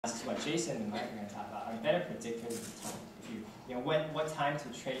This is what Jason and Mike are going to talk about, are better predictors of time. If you know, what time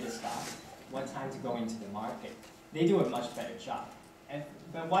to trade a stock, what time to go into the market. They do a much better job.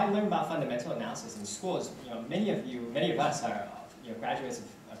 But why learn about fundamental analysis in schools? Many of us are graduates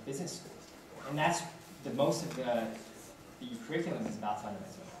of business schools, and that's most of the curriculum is about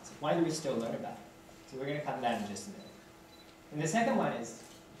fundamental analysis. Why do we still learn about it? So we're going to cover that in just a minute. And the second one is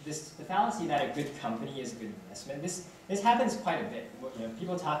the fallacy that a good company is a good investment. This happens quite a bit.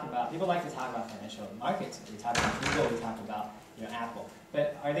 People like to talk about financial markets. We talk about Google. We talk about Apple.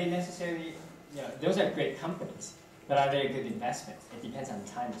 But are they necessarily? Those are great companies. But are they a good investment? It depends on the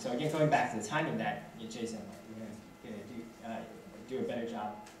timing. So again, going back to the timing that Jason, we're going to do a better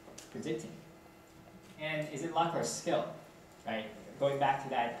job predicting. And is it luck or skill, right? Going back to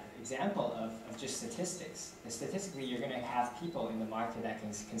that example of just statistics. Statistically, you're going to have people in the market that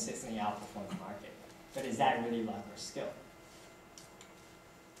can consistently outperform the market. But is that really luck or skill?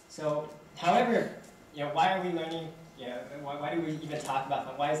 So, however, why are we learning? Why do we even talk about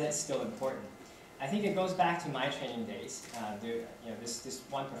that? Why is that still important? I think it goes back to my training days. This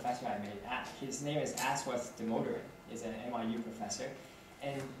one professor I made, his name is Aswath Damodaran. He's an NYU professor.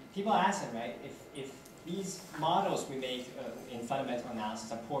 And people ask him, right, if these models we make in fundamental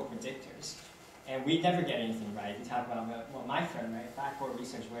analysis are poor predictors, and we never get anything right. We talk about, well, my firm, right, Backboard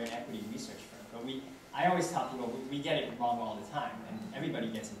Research, we're an equity research firm, but I always tell people we get it wrong all the time, and everybody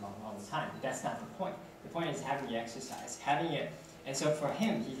gets it wrong all the time. But that's not the point. The point is having the exercise, having it. And so for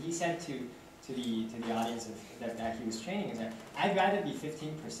him, he said to the audience that he was training is that I'd rather be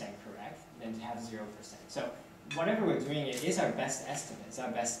 15% correct than to have 0%. So whatever we're doing, it is our best estimate, it's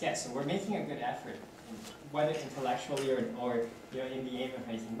our best guess. So we're making a good effort, whether intellectually or in the aim of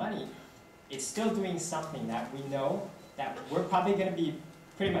making money. It's still doing something that we know that we're probably going to be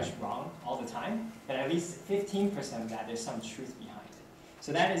pretty much wrong all the time, but at least 15% of that, there's some truth behind it.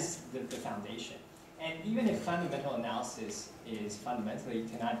 So that is the foundation. And even if fundamental analysis is fundamentally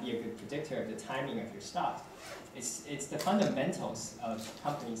cannot be a good predictor of the timing of your stock, it's the fundamentals of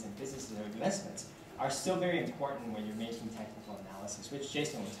companies and businesses or investments are still very important when you're making technical analysis, which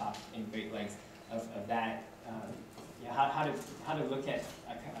Jason will talk in great length of that, how to look at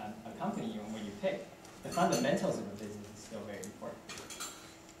a company when you pick. The fundamentals of a business is still very important.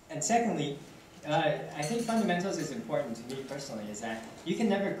 And secondly, I think fundamentals is important to me personally, is that you can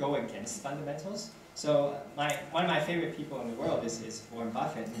never go against fundamentals. So one of my favorite people in the world is Warren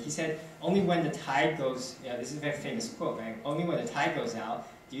Buffett, and he said, only when the tide goes, this is a very famous quote, right? Only when the tide goes out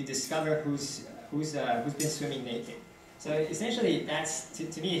do you discover who's been swimming naked. So essentially, that's,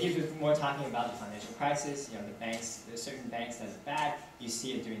 to me, he was more talking about the financial crisis, the banks, there's certain banks that are bad, you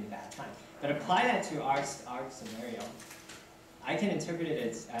see it during the bad time. But apply that to our scenario. I can interpret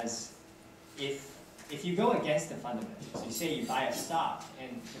it as if you go against the fundamentals, you say you buy a stock and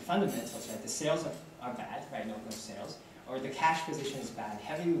the fundamentals, right, the sales are bad, right, no sales, or the cash position is bad,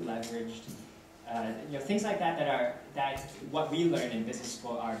 heavily leveraged, things like that what we learn in business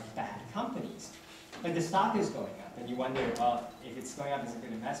school are bad companies. But the stock is going up, and you wonder, well, if it's going up, is it a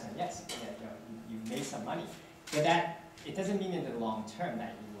good investment? Yes, you made some money, but it doesn't mean in the long term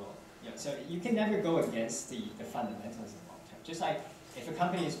that you will. So you can never go against the fundamentals in the long term. Just like if a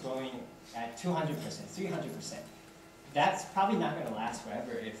company is growing at 200%, 300%, that's probably not going to last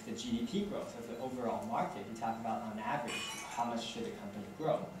forever if the GDP growth of the overall market, you talk about on average, how much should a company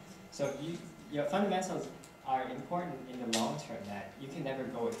grow. So fundamentals are important in the long term that you can never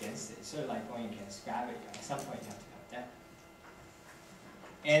go against it. It's sort of like going against gravity. At some point you have to come down.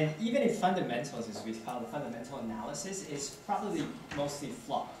 And even if fundamentals, as we call the fundamental analysis, is probably mostly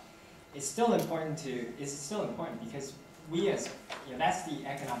flawed, it's still important because we as, that's the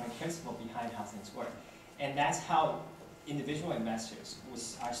economic principle behind how things work. And that's how individual investors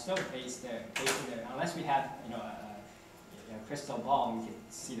are still based there, unless we have a crystal ball and we can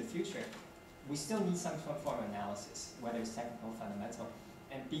see the future, we still need some form of analysis, whether it's technical or fundamental.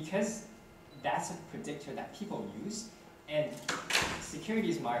 And because that's a predictor that people use, and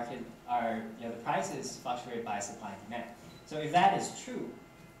securities market are, the prices fluctuate by supply and demand. So if that is true,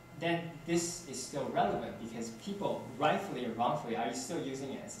 then this is still relevant because people, rightfully or wrongfully, are still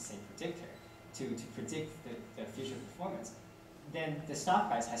using it as the same predictor to predict the future performance. Then the stock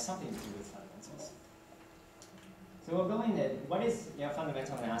price has something to do with fundamentals. So we'll go into what is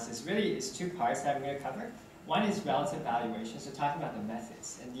fundamental analysis. Really, it's two parts that I'm going to cover. One is relative valuation, so talking about the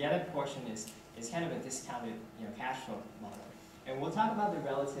methods, and the other portion is kind of a discounted cash flow model. And we'll talk about the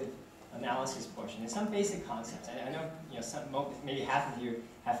relative analysis portion and some basic concepts. I know maybe half of you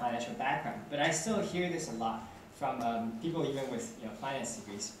have financial background, but I still hear this a lot from people even with finance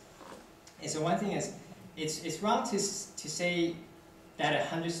degrees. And so one thing is, it's wrong to say that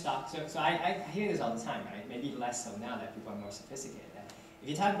 100 stocks, so I hear this all the time, right? Maybe less so now that people are more sophisticated. If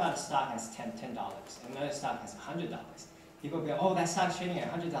you talk about a stock has $10 and another stock has $100, people will go, oh, that stock's trading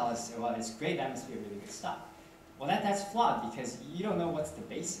at $100, well, it's great, that must be a really good stock. Well, that's flawed because you don't know what's the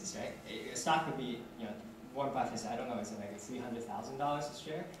basis, right? A stock could be, Warren Buffett's, I don't know, is it like $300,000 a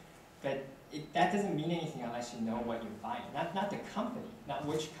share? But that doesn't mean anything unless you know what you're buying. Not the company, not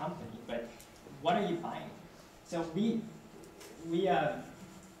which company, but what are you buying? So we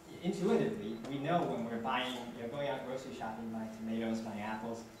intuitively, we know when we're buying, going out grocery shopping, buying tomatoes, buying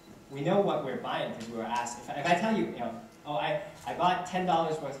apples, we know what we're buying because we were asked. If I tell you, oh, I bought $10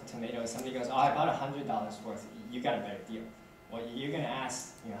 worth of tomatoes, somebody goes, oh, I bought $100 worth, you got a better deal. Well, you're going to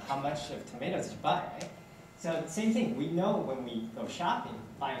ask, how much of tomatoes did you buy, right? So same thing, we know when we go shopping,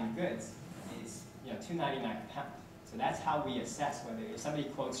 buying goods, is $2.99 a pound. So that's how we assess whether if somebody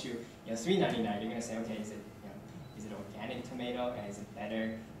quotes you, $3.99, you're going to say, okay, is it organic tomato, and is it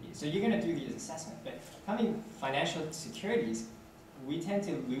better? So you're going to do these assessments. But coming financial securities, we tend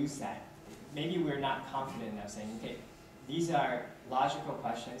to lose that. Maybe we're not confident enough saying, okay, these are logical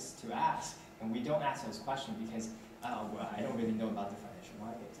questions to ask, and we don't ask those questions because, oh, well, I don't really know about the financial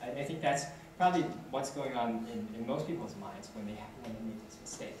markets. I think that's probably what's going on in most people's minds when they make this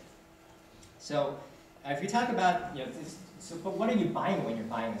mistake. So if you talk about, but what are you buying when you're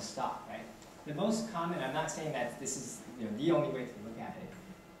buying a stock, right? The most common, I'm not saying that this is the only way to look at it,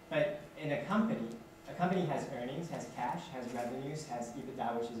 but in a company has earnings, has cash, has revenues, has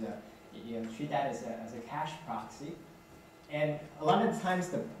EBITDA, which is treat that as a cash proxy. And a lot of times,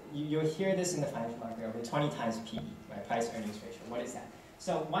 you'll hear this in the financial market over 20 times PE, right? Price earnings ratio. What is that?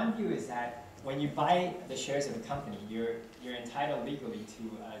 So one view is that when you buy the shares of a company, you're entitled legally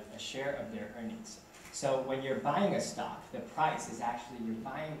to a share of their earnings. So when you're buying a stock, the price is actually you're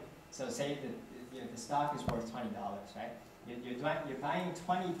buying. So say that the stock is worth $20, right? You're buying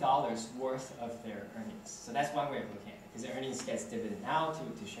 $20 worth of their earnings. So that's one way of looking at it, because the earnings gets dividend out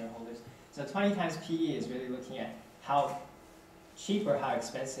to shareholders. So 20 times PE is really looking at how cheap or how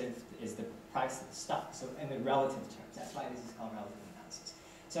expensive is the price of the stock. So in the relative terms, that's why this is called relative analysis.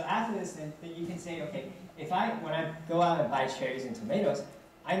 So after this, then you can say, okay, when I go out and buy cherries and tomatoes,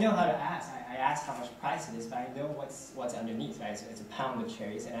 I know how to ask. I ask how much price it is, but I know what's underneath, right? So it's a pound of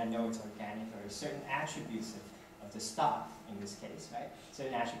cherries, and I know it's organic, or certain attributes of the stock in this case, right?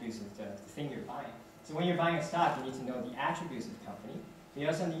 Certain attributes of the thing you're buying. So when you're buying a stock, you need to know the attributes of the company. You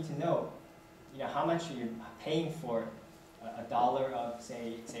also need to know, how much you're paying for a dollar of,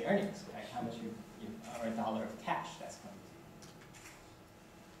 say earnings, right? How much or a dollar of cash that's coming.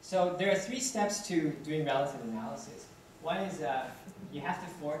 So there are 3 steps to doing relative analysis. One is you have to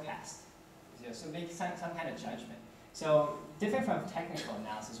forecast, so make some kind of judgment. So different from technical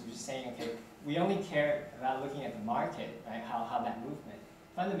analysis, which is saying, okay, we only care about looking at the market, right? How that movement.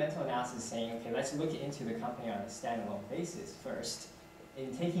 Fundamental analysis is saying, okay, let's look into the company on a standalone basis first,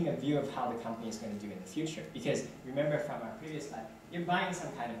 in taking a view of how the company is going to do in the future. Because remember from our previous slide, you're buying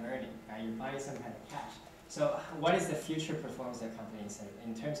some kind of earning, right? You're buying some kind of cash. So what is the future performance of the company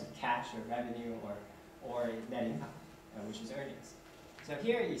in terms of cash or revenue or net income, which is earnings? So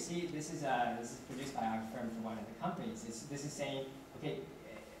here you see this is produced by our firm for one of the companies. This is saying, okay,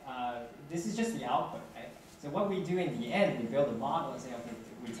 this is just the output, right? So what we do in the end, we build a model and say, okay,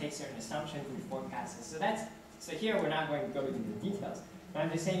 we take certain assumptions, we forecast it. So here we're not going to go into the details, but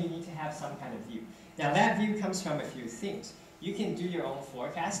I'm just saying you need to have some kind of view. Now that view comes from a few things. You can do your own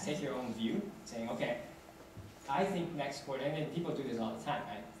forecast, take your own view, saying, okay, I think next quarter, and then people do this all the time,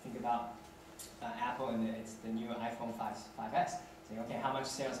 right? Think about Apple and it's the new iPhone 5S. Saying, okay, how much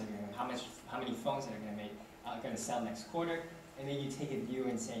sales are you going to make? How many phones are going to sell next quarter? And then you take a view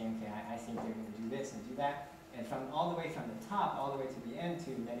and saying, okay, I think they're going to do this and do that. And from all the way from the top, all the way to the end to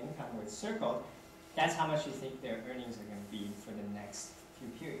net income where it's circled, that's how much you think their earnings are going to be for the next few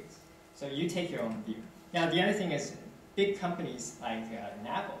periods. So you take your own view. Now the other thing is, big companies like an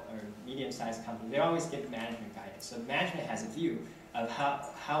Apple or medium-sized companies, they always give management guidance. So management has a view of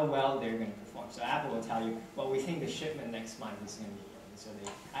how well they're going to perform. So Apple will tell you, well, we think the shipment next month is going to be. So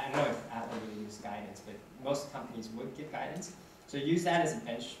I don't know if Apple really uses guidance, but most companies would give guidance. So use that as a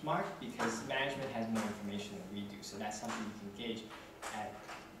benchmark because management has more information than we do. So that's something you can gauge at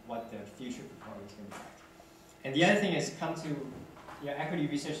what the future performance is going to be like. And the other thing is come to equity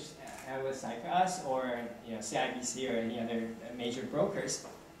research analysts like us or CIBC or any other major brokers.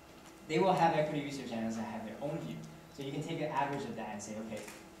 They will have equity research analysts that have their own view. So you can take an average of that and say, okay,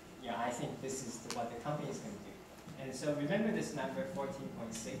 I think this is what the company is going to do. And so remember this number,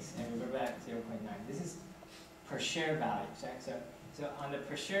 14.6, and remember that 0.9. This is per share values, right? So on the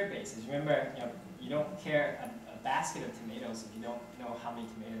per share basis, remember, you don't care basket of tomatoes if you don't know how many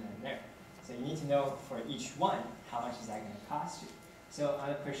tomatoes are in there. So you need to know for each one, how much is that going to cost you. So on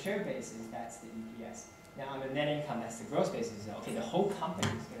a per share basis, that's the EPS. Now on the net income, that's the gross basis. Okay, the whole company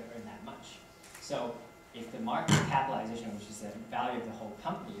is going to earn that much. So if the market capitalization, which is the value of the whole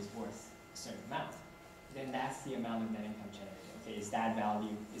company, is worth a certain amount, then that's the amount of net income generated. Okay, is that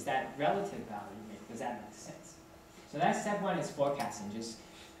value, is that relative value, does that make sense? So that's step one, is forecasting, just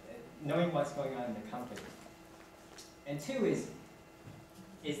knowing what's going on in the company. And two is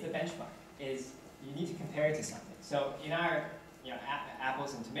the benchmark, is you need to compare it to something. So in our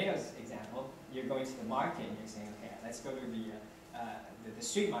apples and tomatoes example, you're going to the market and you're saying, okay, let's go to the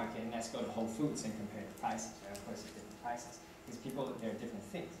street market and let's go to Whole Foods and compare the prices. Right? Of course, there's different prices because people, there are different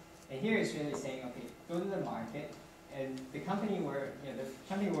things. And here it's really saying, okay, go to the market, and the company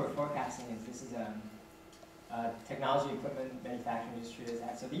we're forecasting is, this is technology equipment manufacturing industry is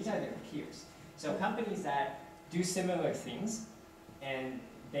that. So these are their peers. So companies that do similar things, and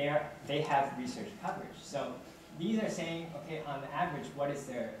they have research coverage. So these are saying, okay, on average, what is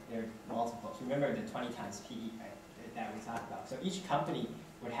their multiples? Remember the 20 times PE, right, that we talked about. So each company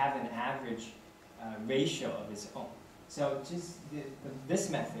would have an average ratio of its own. So just this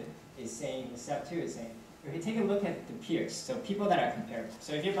method is saying, step two is saying, okay, take a look at the peers, so people that are comparable.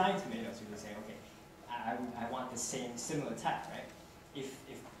 So if you're buying tomatoes, you would say, okay, I want the same, similar type, right?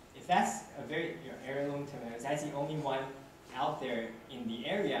 If that's a very heirloom tomatoes, that's the only one out there in the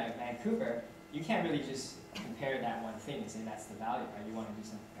area of Vancouver, you can't really just compare that one thing and say that's the value, right? You want to do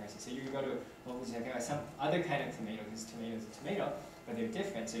some comparison. So you go to Whole Foods and some other kind of tomato, because tomato is a tomato, but they're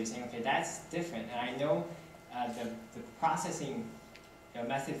different. So you're saying, okay, that's different, and I know the processing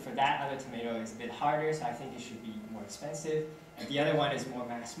method for that other tomato is a bit harder, so I think it should be more expensive. And the other one is more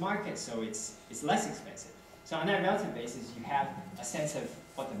mass market, so it's less expensive. So on that relative basis, you have a sense of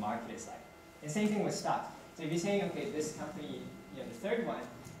what the market is like. And same thing with stocks. So if you're saying, okay, this company, the third one,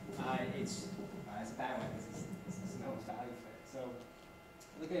 it's a bad one because there's no value for it. So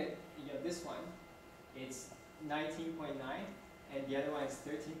look at this one, it's 19.9, and the other one is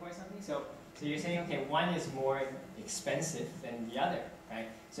 13 point something. So you're saying, okay, one is more expensive than the other, right?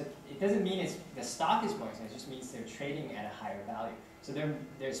 So it doesn't mean the stock is more expensive, it just means they're trading at a higher value. So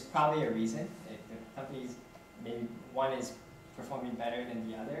there's probably a reason. The companies, maybe one is performing better than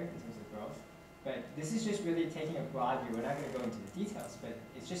the other in terms of growth. But this is just really taking a broad view. We're not going to go into the details, but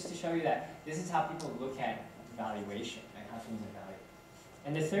it's just to show you that this is how people look at valuation, and how things are valued.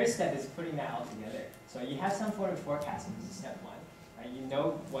 And the third step is putting that all together. So you have some form of forecasting, this is step one. Right? You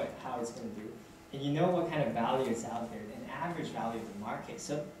know how it's going to do, and you know what kind of value is out there, an average value of the market.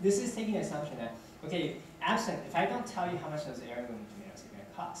 So this is taking the assumption that, okay, if I don't tell you how much those heirloom tomatoes are going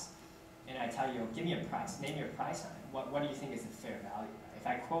to cost, and I tell you, give me a price, name your price on it, what do you think is the fair value? Right? If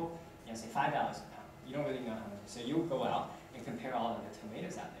I quote, say $5 a pound, you don't really know how much. So you'll go out and compare all of the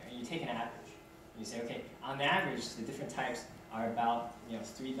tomatoes out there, and you take an average. You say, okay, on average, the different types are about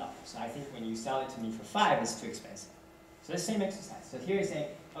 $3. So I think when you sell it to me for $5, it's too expensive. So the same exercise. So here you're saying,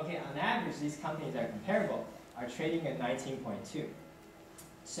 okay, on average, these companies that are comparable are trading at 19.2.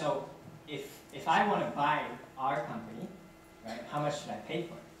 So if I want to buy our company, right, how much should I pay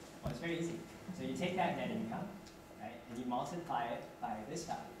for it? Well, it's very easy. So you take that net income, right, and you multiply it by this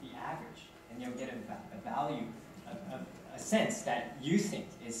value, the average, and you'll get a value, a sense that you think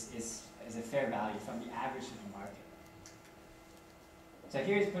is a fair value from the average of the market. So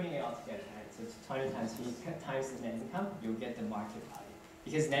here's putting it all together, right? So it's 20 times P times the net income, you'll get the market value.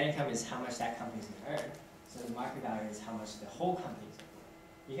 Because net income is how much that company's going to earn, so the market value is how much the whole company's going to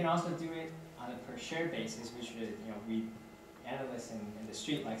earn. You can also do it on a per share basis, which we analysts in the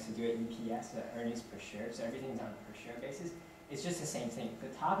street likes to do it EPS, earnings per share, so everything's on a per share basis. It's just the same thing. The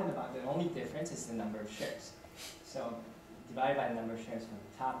top and the bottom, the only difference is the number of shares. So divided by the number of shares from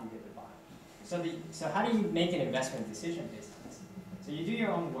the top, you get the bottom. So how do you make an investment decision based on this? So you do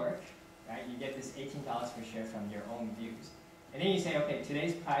your own work, right? You get this $18 per share from your own views. And then you say, okay,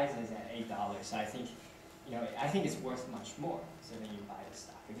 today's price is at $8, so I think it's worth much more. So then you buy the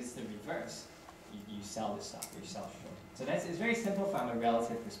stock. If it's the reverse, you sell the stock, or you sell short. So it's very simple from a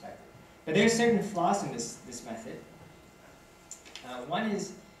relative perspective. But there are certain flaws in this method. One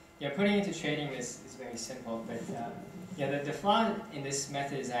is, putting into trading is very simple, but the flaw in this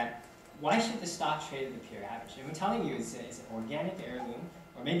method is that why should the stock trade at the peer average? If I'm telling you it's an organic heirloom,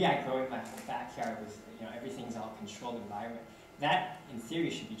 or maybe I grow in my backyard with everything's all controlled environment, that in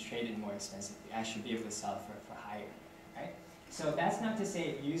theory should be traded more expensively. I should be able to sell it for higher, right? So that's not to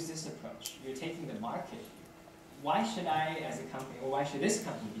say use this approach. You're taking the market view. Why should I, as a company, or why should this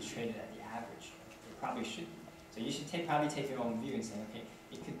company be traded at the average? It probably shouldn't. So you should probably take your own view and say, okay,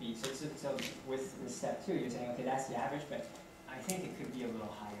 it could be, so with step 2, you're saying, okay, that's the average, but I think it could be a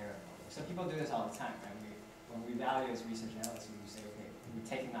little higher. So people do this all the time, right? When we value as research analysts, we say, okay, we're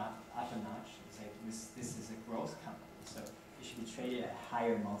taking up a notch. We say, this is a growth company, so it should be traded at a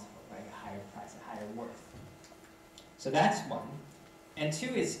higher multiple, right? A higher price, a higher worth. So that's 1. And 2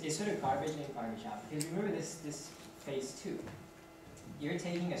 is sort of garbage in, garbage out. Because remember this phase 2. You're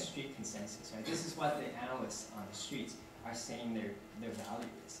taking a street consensus, right? This is what the analysts on the streets are saying their value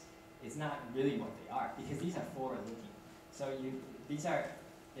is. It's not really what they are, because these are forward-looking. So these are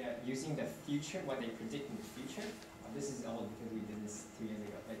using the future, what they predict in the future. Well, this is old because we did this 2 years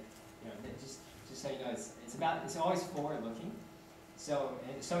ago, but just so you know, it's always forward-looking. So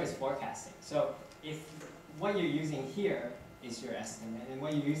is forecasting. So if what you're using here is your estimate, and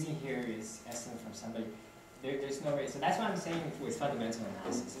what you're using here is estimate from somebody, there's no way. So that's what I'm saying with fundamental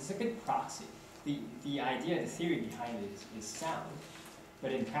analysis. It's a good proxy. The idea, the theory behind it is sound,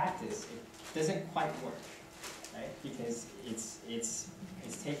 but in practice, it doesn't quite work, right? Because it's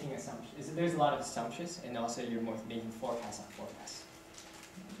taking assumptions. There's a lot of assumptions, and also you're more making forecasts on forecasts.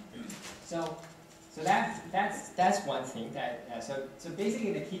 So that's one thing. So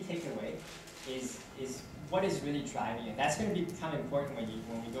basically, the key takeaway is what is really driving it. That's going to become important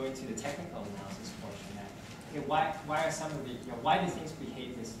when we go into the technical analysis portion. Okay, why are some of the why do things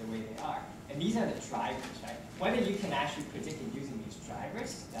behave the way they are? And these are the drivers, right? Whether you can actually predict it using these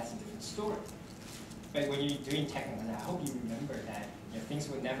drivers, that's a different story. But when you're doing technical, I hope you remember that things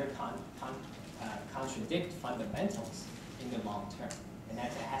will never contradict fundamentals in the long term, and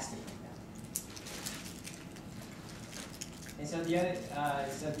that has to come down. And so the other,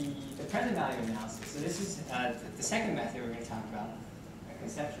 the present value analysis. So this is the second method we're going to talk about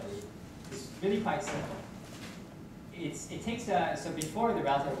conceptually. It's really quite simple. It takes so before the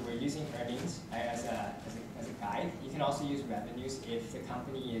relative, we're using earnings as a guide. You can also use revenues if the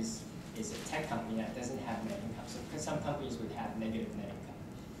company is a tech company that doesn't have net income. So because some companies would have negative net income.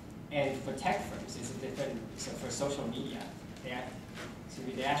 And for tech firms, it's a different. So for social media, they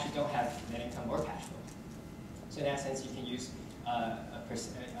actually don't have net income or cash flow. So in that sense, you can use a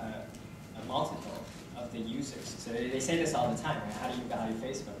multiple of the users. So they say this all the time, right? How do you value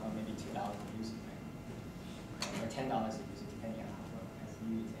Facebook? Well, maybe $2 per user, right? Or $10 a user, depending on how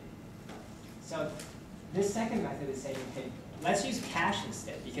you use it. So this second method is saying, okay, let's use cash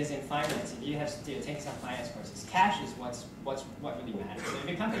instead, because in finance, if you have to take some finance courses, cash is what really matters. So if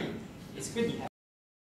a company, it's good you have